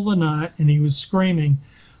the middle of the night, and he was screaming,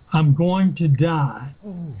 I'm going to die,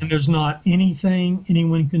 and there's not anything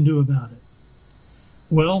anyone can do about it.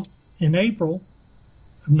 Well, in April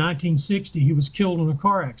of 1960, he was killed in a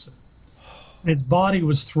car accident. His body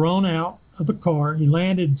was thrown out of the car. He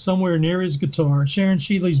landed somewhere near his guitar. Sharon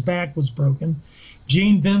Sheeley's back was broken.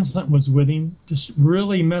 Gene Vincent was with him, just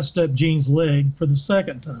really messed up Gene's leg for the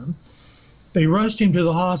second time. They rushed him to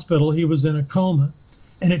the hospital. He was in a coma.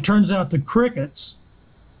 And it turns out the Crickets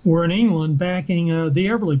were in England backing the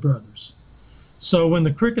Everly Brothers. So when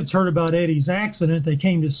the Crickets heard about Eddie's accident, they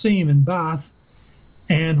came to see him in Bath.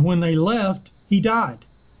 And when they left, he died.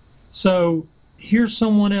 So here's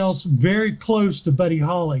someone else very close to Buddy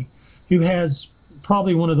Holly who has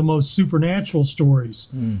probably one of the most supernatural stories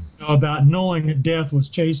about knowing that death was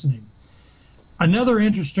chasing him. Another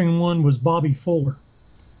interesting one was Bobby Fuller,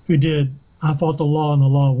 who did I Fought the Law and the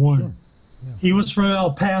Law Won. Sure. Yeah. He was from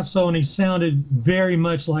El Paso, and he sounded very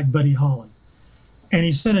much like Buddy Holly. And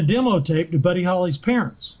he sent a demo tape to Buddy Holly's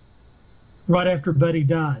parents right after Buddy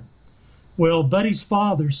died. Well, Buddy's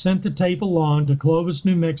father sent the tape along to Clovis,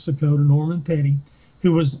 New Mexico, to Norman Petty,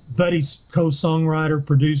 who was Buddy's co-songwriter,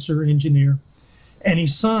 producer, engineer, and he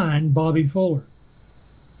signed Bobby Fuller.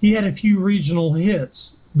 He had a few regional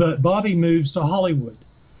hits, but Bobby moves to Hollywood,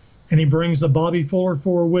 and he brings the Bobby Fuller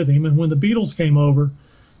Four with him. And when the Beatles came over,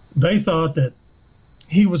 they thought that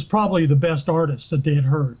he was probably the best artist that they had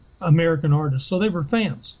heard, American artist, so they were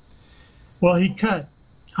fans. Well, he cut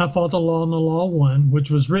I Fought the Law and the Law Won, which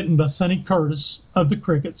was written by Sonny Curtis of the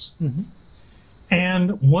Crickets. Mm-hmm.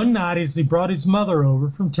 And one night, as he brought his mother over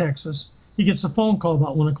from Texas, he gets a phone call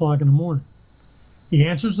about 1 o'clock in the morning. He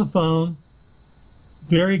answers the phone,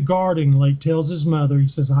 very guardingly tells his mother, he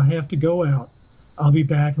says, I have to go out. I'll be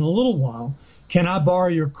back in a little while. Can I borrow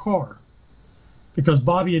your car? Because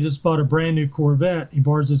Bobby had just bought a brand new Corvette. He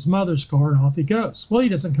borrows his mother's car and off he goes. Well, he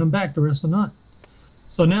doesn't come back the rest of the night.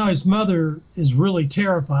 So now his mother is really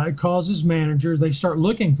terrified, calls his manager. They start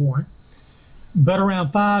looking for him. But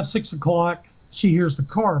around 5, 6 o'clock, she hears the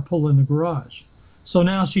car pull in the garage. So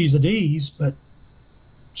now she's at ease, but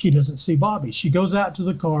she doesn't see Bobby. She goes out to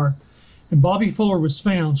the car, and Bobby Fuller was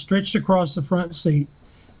found stretched across the front seat,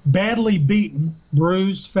 badly beaten,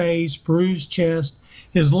 bruised face, bruised chest.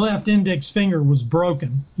 His left index finger was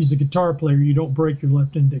broken. He's a guitar player. You don't break your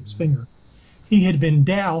left index finger. He had been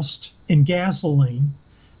doused in gasoline,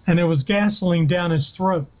 and there was gasoline down his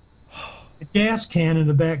throat. A gas can in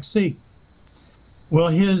the back seat. Well,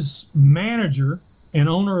 his manager and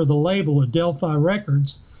owner of the label, Adelphi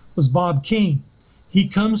Records, was Bob Keane. He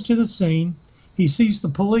comes to the scene. He sees the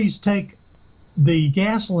police take the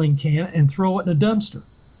gasoline can and throw it in a dumpster.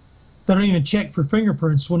 They don't even check for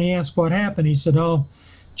fingerprints. When he asked what happened, he said, oh,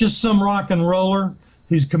 just some rock and roller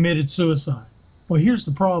who's committed suicide. Well, here's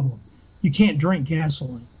the problem. You can't drink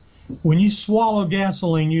gasoline. When you swallow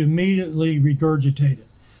gasoline, you immediately regurgitate it.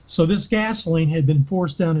 So this gasoline had been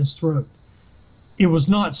forced down his throat. It was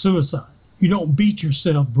not suicide. You don't beat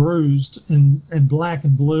yourself bruised and black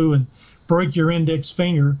and blue and break your index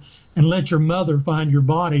finger and let your mother find your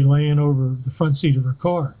body laying over the front seat of her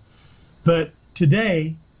car. But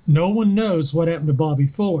today, no one knows what happened to Bobby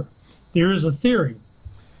Fuller. There is a theory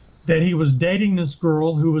that he was dating this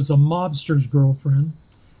girl who was a mobster's girlfriend,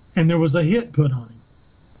 and there was a hit put on him.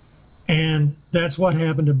 And that's what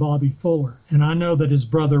happened to Bobby Fuller. And I know that his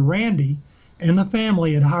brother Randy and the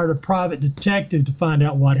family had hired a private detective to find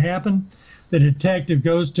out what happened. The detective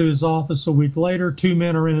goes to his office a week later. 2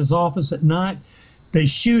 men are in his office at night. They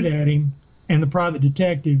shoot at him, and the private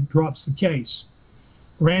detective drops the case.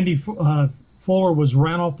 Randy Fuller was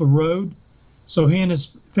ran off the road, so he and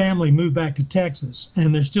his family moved back to Texas,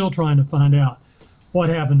 and they're still trying to find out what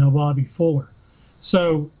happened to Bobby Fuller.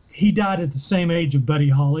 So he died at the same age of Buddy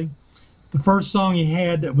Holly. The first song he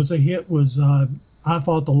had that was a hit was I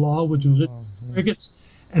Fought the Law, which was Crickets.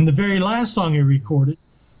 And the very last song he recorded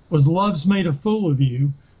was Love's Made a Fool of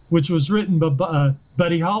You, which was written by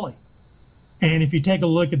Buddy Holly. And if you take a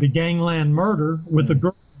look at the Gangland Murder with the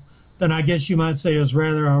girl, then I guess you might say it was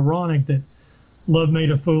rather ironic that Love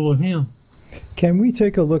made a fool of him. Can we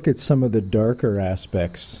take a look at some of the darker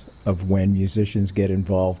aspects of when musicians get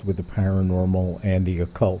involved with the paranormal and the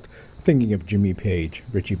occult? Thinking of Jimmy Page,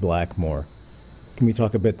 Ritchie Blackmore. Can we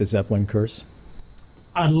talk about the Zeppelin curse?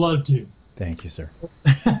 I'd love to. Thank you, sir.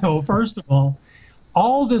 Well, first of all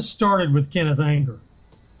this started with Kenneth Anger.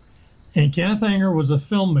 And Kenneth Anger was a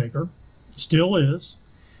filmmaker, still is,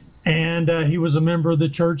 and he was a member of the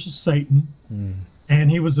Church of Satan, and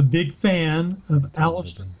he was a big fan of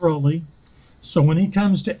Aleister Crowley. So when he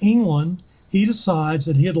comes to England, he decides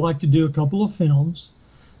that he'd like to do a couple of films.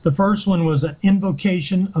 The first one was An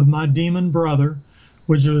Invocation of My Demon Brother,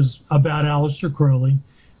 which was about Aleister Crowley.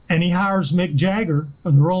 And he hires Mick Jagger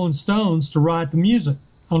of the Rolling Stones to write the music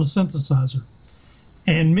on a synthesizer.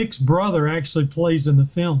 And Mick's brother actually plays in the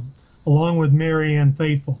film, along with Mary Ann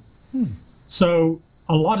Faithfull. So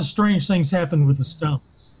a lot of strange things happened with the Stones,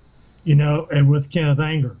 you know, and with Kenneth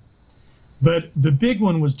Anger. But the big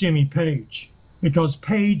one was Jimmy Page, because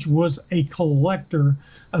Page was a collector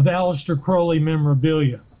of Aleister Crowley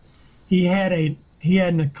memorabilia. He had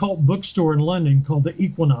an occult bookstore in London called the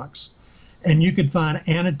Equinox, and you could find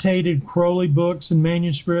annotated Crowley books and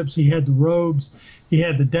manuscripts. He had the robes, he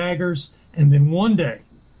had the daggers, and then one day,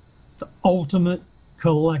 the ultimate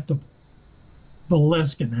collectible,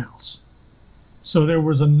 Boleskine House. So there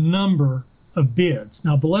was a number of bids.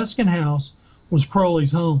 Now, Boleskine House was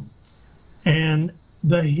Crowley's home, and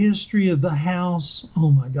the history of the house, oh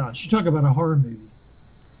my gosh, you talk about a horror movie.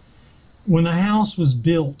 When the house was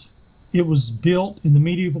built, it was built in the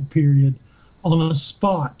medieval period on a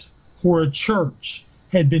spot where a church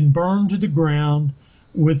had been burned to the ground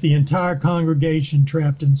with the entire congregation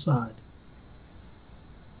trapped inside.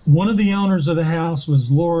 One of the owners of the house was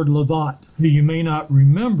Lord Lovat, who you may not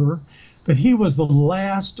remember, but he was the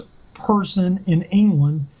last person in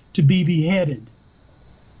England to be beheaded.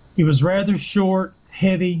 He was rather short,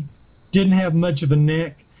 heavy, didn't have much of a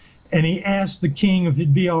neck, and he asked the king if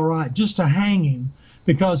it'd be all right just to hang him,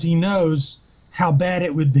 because he knows how bad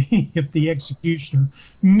it would be if the executioner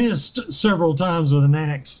missed several times with an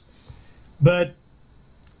axe. But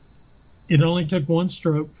it only took one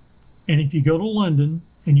stroke. And if you go to London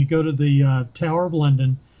and you go to the Tower of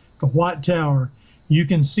London, the White Tower, you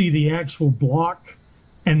can see the actual block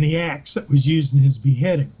and the axe that was used in his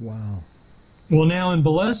beheading. Wow. Well, now in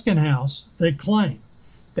Boleskine House, they claim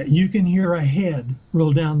that you can hear a head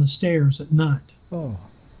roll down the stairs at night. Oh.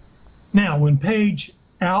 Now, when Page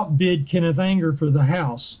outbid Kenneth Anger for the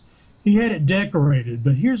house, he had it decorated,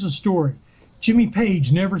 but here's the story. Jimmy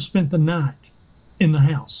Page never spent the night in the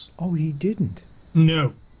house. Oh, he didn't.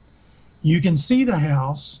 No. You can see the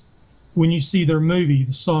house when you see their movie,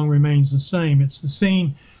 The Song Remains the Same. It's the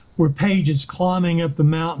scene where Page is climbing up the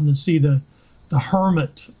mountain to see the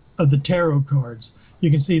hermit of the tarot cards.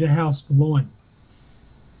 You can see the house below him.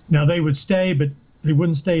 Now, they would stay, but they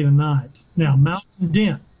wouldn't stay the night. Now, Malcolm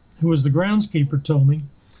Dent, who was the groundskeeper, told me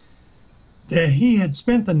that he had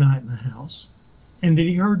spent the night in the house and that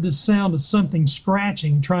he heard the sound of something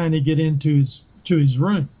scratching trying to get into his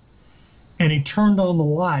room. And he turned on the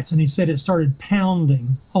lights, and he said it started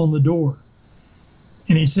pounding on the door.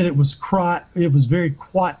 And he said it was very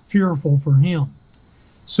quite fearful for him.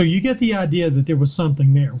 So you get the idea that there was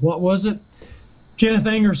something there. What was it? Kenneth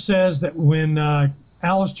Anger says that when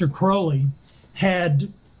Aleister Crowley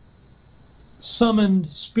had summoned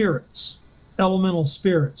spirits, elemental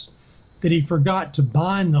spirits, that he forgot to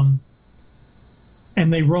bind them,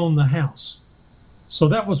 and they roamed the house. So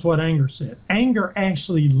that was what Anger said. Anger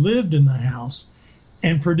actually lived in the house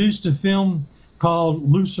and produced a film called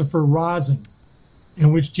Lucifer Rising,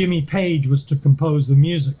 in which Jimmy Page was to compose the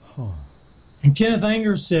music. Huh. And Kenneth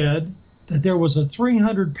Anger said that there was a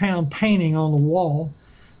 300-pound painting on the wall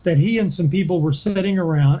that he and some people were sitting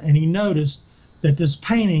around, and he noticed that this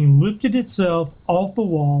painting lifted itself off the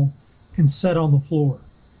wall and sat on the floor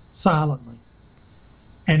silently.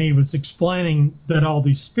 And he was explaining that all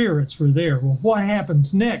these spirits were there. Well, what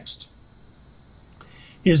happens next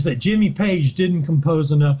is that Jimmy Page didn't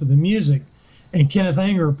compose enough of the music, and Kenneth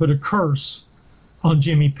Anger put a curse on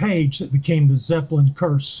Jimmy Page that became the Zeppelin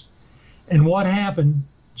curse. And what happened,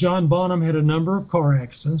 John Bonham had a number of car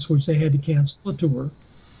accidents, which they had to cancel the tour.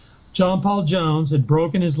 John Paul Jones had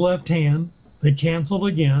broken his left hand. They canceled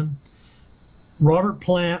again. Robert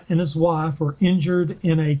Plant and his wife were injured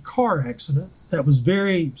in a car accident that was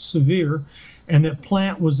very severe, and that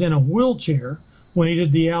Plant was in a wheelchair when he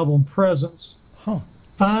did the album Presence. Huh.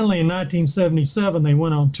 Finally, in 1977, they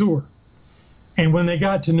went on tour. And when they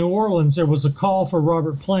got to New Orleans, there was a call for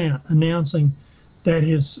Robert Plant announcing that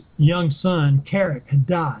his young son, Carrick, had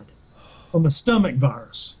died from a stomach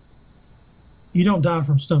virus. You don't die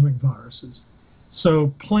from stomach viruses.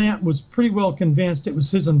 So Plant was pretty well convinced it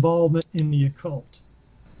was his involvement in the occult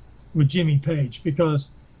with Jimmy Page, because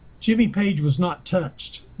Jimmy Page was not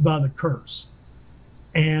touched by the curse,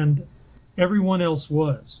 and everyone else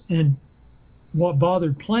was. And what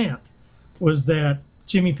bothered Plant was that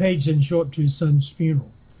Jimmy Page didn't show up to his son's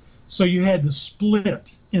funeral. So you had the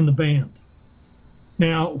split in the band.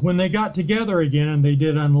 Now, when they got together again and they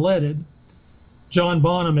did Unleaded, John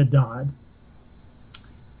Bonham had died.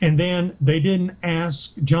 And then they didn't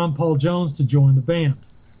ask John Paul Jones to join the band.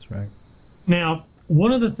 That's right. Now,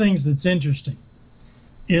 one of the things that's interesting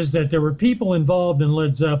is that there were people involved in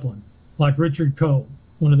Led Zeppelin, like Richard Cole,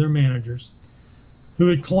 one of their managers, who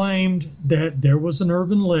had claimed that there was an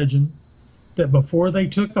urban legend that before they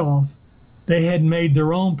took off, they had made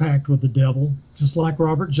their own pact with the devil, just like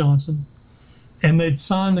Robert Johnson, and they'd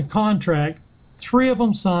signed the contract. 3 of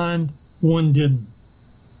them signed, 1 didn't.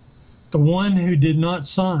 The one who did not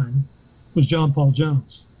sign was John Paul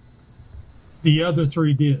Jones. The other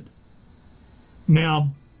 3 did. Now,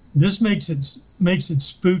 this makes it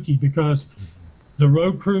spooky, because the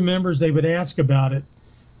road crew members, they would ask about it,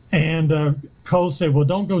 and Cole said, well,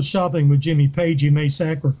 don't go shopping with Jimmy Page, he may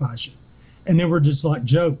sacrifice you. And they were just like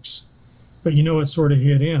jokes, but it sort of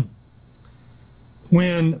hit him.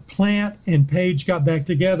 When Plant and Page got back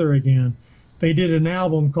together again, they did an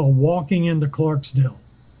album called Walking into Clarksdale.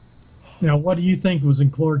 Now, what do you think was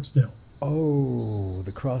in Clarksdale? Oh,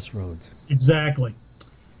 the Crossroads. Exactly.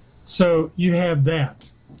 So you have that.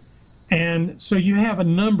 And so you have a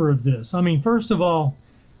number of this. I mean, first of all,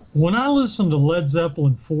 when I listen to Led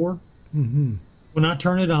Zeppelin 4, when I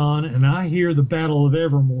turn it on and I hear the Battle of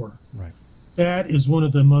Evermore, right, that is one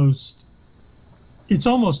of the most, it's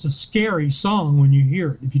almost a scary song when you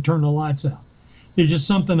hear it, if you turn the lights out. There's just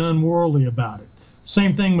something unworldly about it.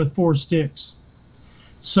 Same thing with Four Sticks.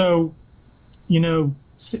 So,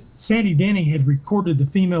 Sandy Denny had recorded the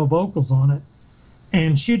female vocals on it,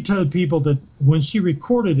 and she had told people that when she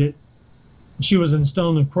recorded it, she was in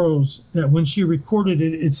Stone the Crows, that when she recorded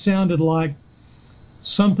it, it sounded like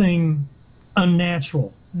something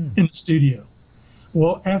unnatural in the studio.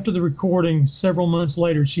 Well, after the recording, several months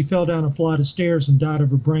later, she fell down a flight of stairs and died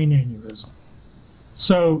of a brain aneurysm.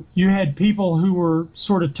 So you had people who were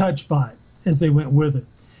sort of touched by it as they went with it.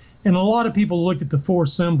 And a lot of people look at the 4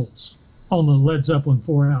 symbols on the Led Zeppelin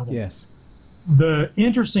 4 album. Yes. The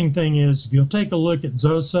interesting thing is, if you'll take a look at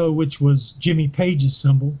Zoso, which was Jimmy Page's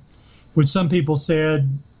symbol, which some people said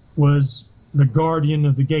was the guardian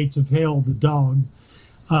of the gates of hell, the dog.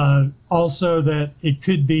 Also that it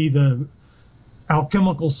could be the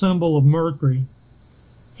alchemical symbol of Mercury.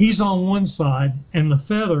 He's on one side, and the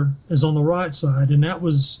feather is on the right side, and that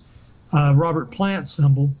was Robert Plant's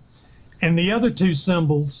symbol. And the other 2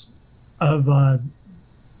 symbols of,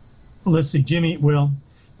 the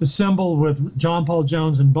symbol with John Paul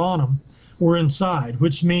Jones and Bonham were inside,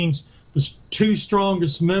 which means the 2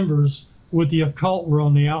 strongest members with the occult were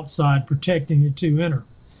on the outside protecting the 2 inner.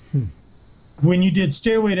 When you did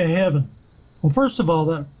Stairway to Heaven, well, first of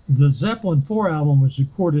all, the Zeppelin 4 album was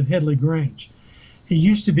recorded at Headley Grange. It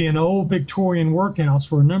used to be an old Victorian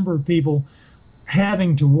workhouse where a number of people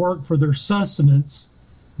having to work for their sustenance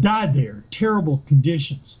died there, terrible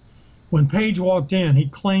conditions. When Page walked in, he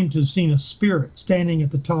claimed to have seen a spirit standing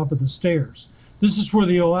at the top of the stairs. This is where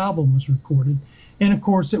the old album was recorded. And of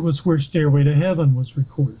course, it was where Stairway to Heaven was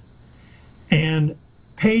recorded. And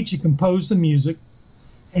Page had composed the music,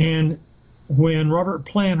 and when Robert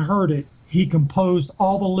Plant heard it, he composed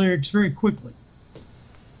all the lyrics very quickly.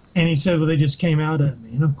 And he said, well, they just came out at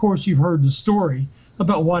me. And of course, you've heard the story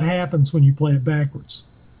about what happens when you play it backwards.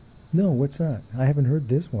 No, what's that? I haven't heard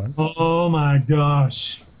this one. Oh my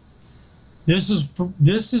gosh. This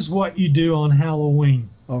is what you do on Halloween.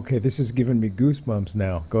 Okay, this is giving me goosebumps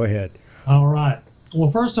now. Go ahead. All right.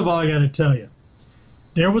 Well, first of all, I got to tell you,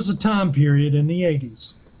 there was a time period in the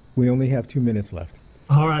 80s. We only have 2 minutes left.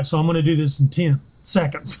 All right, so I'm going to do this in 10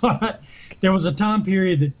 seconds. All right. There was a time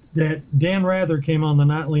period that Dan Rather came on the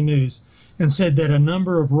nightly news and said that a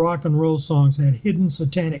number of rock and roll songs had hidden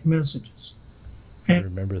satanic messages. And I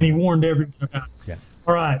remember that. he warned everyone about it. Yeah.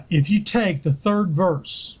 All right, if you take the 3rd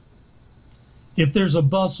verse, if there's a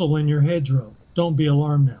bustle in your hedgerow, don't be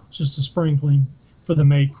alarmed now. It's just a sprinkling for the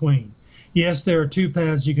May Queen. Yes, there are 2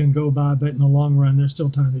 paths you can go by, but in the long run, there's still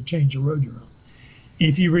time to change the road you're on.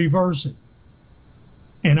 If you reverse it,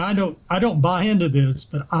 and I don't buy into this,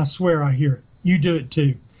 but I swear I hear it. You do it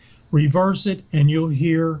too. Reverse it, and you'll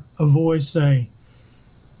hear a voice say,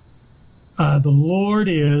 the Lord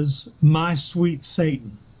is my sweet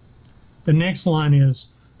Satan. The next line is,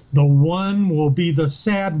 the one will be the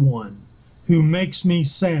sad one who makes me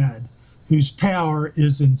sad, whose power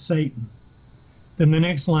is in Satan. Then the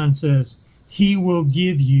next line says, he will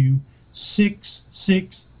give you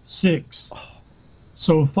 666.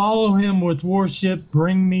 So follow him with worship,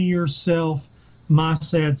 bring me yourself, my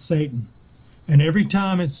sad Satan. And every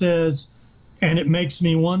time it says, and it makes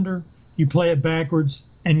me wonder, you play it backwards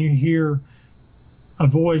and you hear a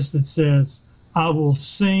voice that says, I will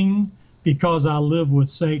sing because I live with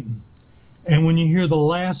Satan. And when you hear the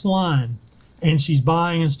last line, and she's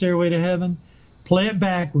buying a Stairway to Heaven, play it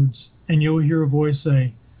backwards and you'll hear a voice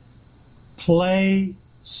say, play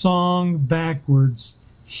song backwards,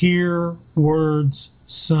 hear words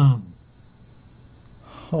sung.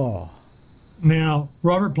 Oh. Now,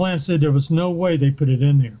 Robert Plant said there was no way they put it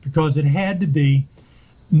in there because it had to be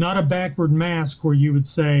not a backward mask where you would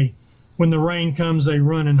say, when the rain comes, they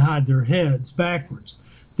run and hide their heads backwards.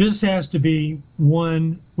 This has to be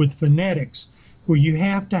one with phonetics where you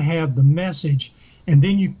have to have the message and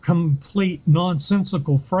then you complete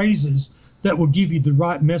nonsensical phrases that will give you the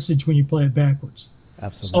right message when you play it backwards.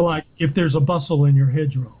 Absolutely. So like if there's a bustle in your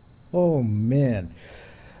hedgerow. Oh, man.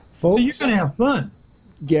 Folks, So you're going to have fun.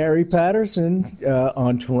 Gary Patterson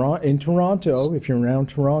in Toronto, if you're around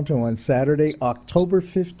Toronto, on Saturday, October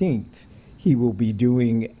 15th. He will be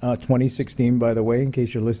doing 2016, by the way, in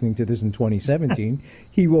case you're listening to this in 2017.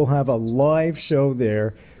 He will have a live show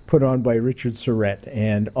there put on by Richard Surrett,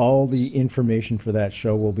 and all the information for that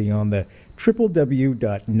show will be on the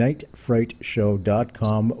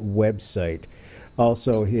www.nightfrightshow.com website.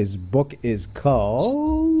 Also, his book is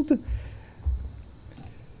called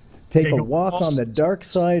Take a Walk on the Dark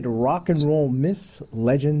Side, Rock and Roll Myths,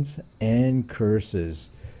 Legends, and Curses.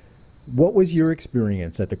 What was your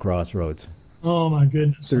experience at the Crossroads? Oh, my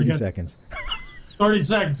goodness. 30 seconds. 30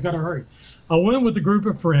 seconds, got to hurry. I went with a group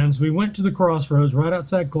of friends. We went to the Crossroads right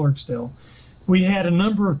outside Clarksdale. We had a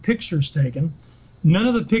number of pictures taken. None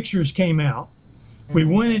of the pictures came out. We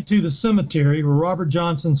went into the cemetery where Robert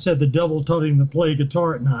Johnson said the devil taught him to play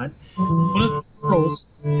guitar at night. One of the girls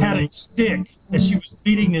had a stick that she was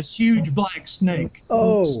beating this huge black snake.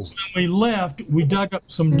 Oh. So when we left, we dug up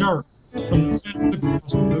some dirt from the center of the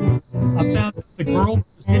crossroad. I found that the girl who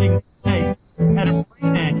was hitting the snake had a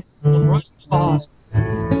brain aneurysm and rushed to the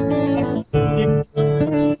hospital.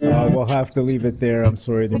 We'll have to leave it there. I'm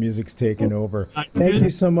sorry, the music's taken over. Thank you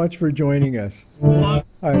so much for joining us.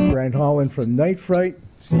 I'm Brent Holland from Night Fright.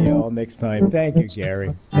 See you all next time. Thank you,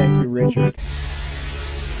 Gary. Thank you, Richard.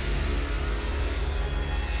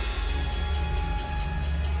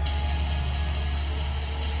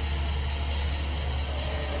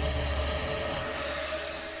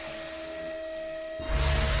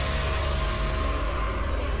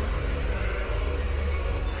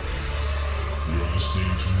 You're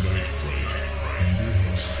listening to Night Fright and your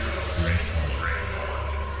host, Brent Holland.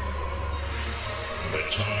 The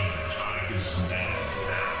time is now.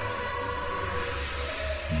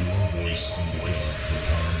 Your voice in the dark for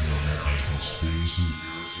paranormal and conspiracy.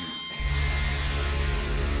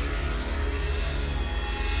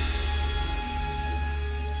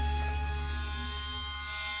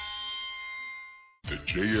 The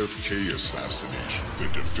JFK Assassination, the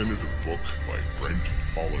definitive book by Brent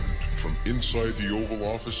Holland. From inside the Oval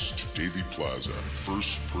Office to Davy Plaza,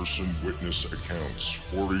 first-person witness accounts.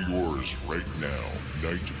 Order yours right now.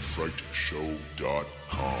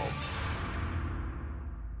 NightFrightShow.com.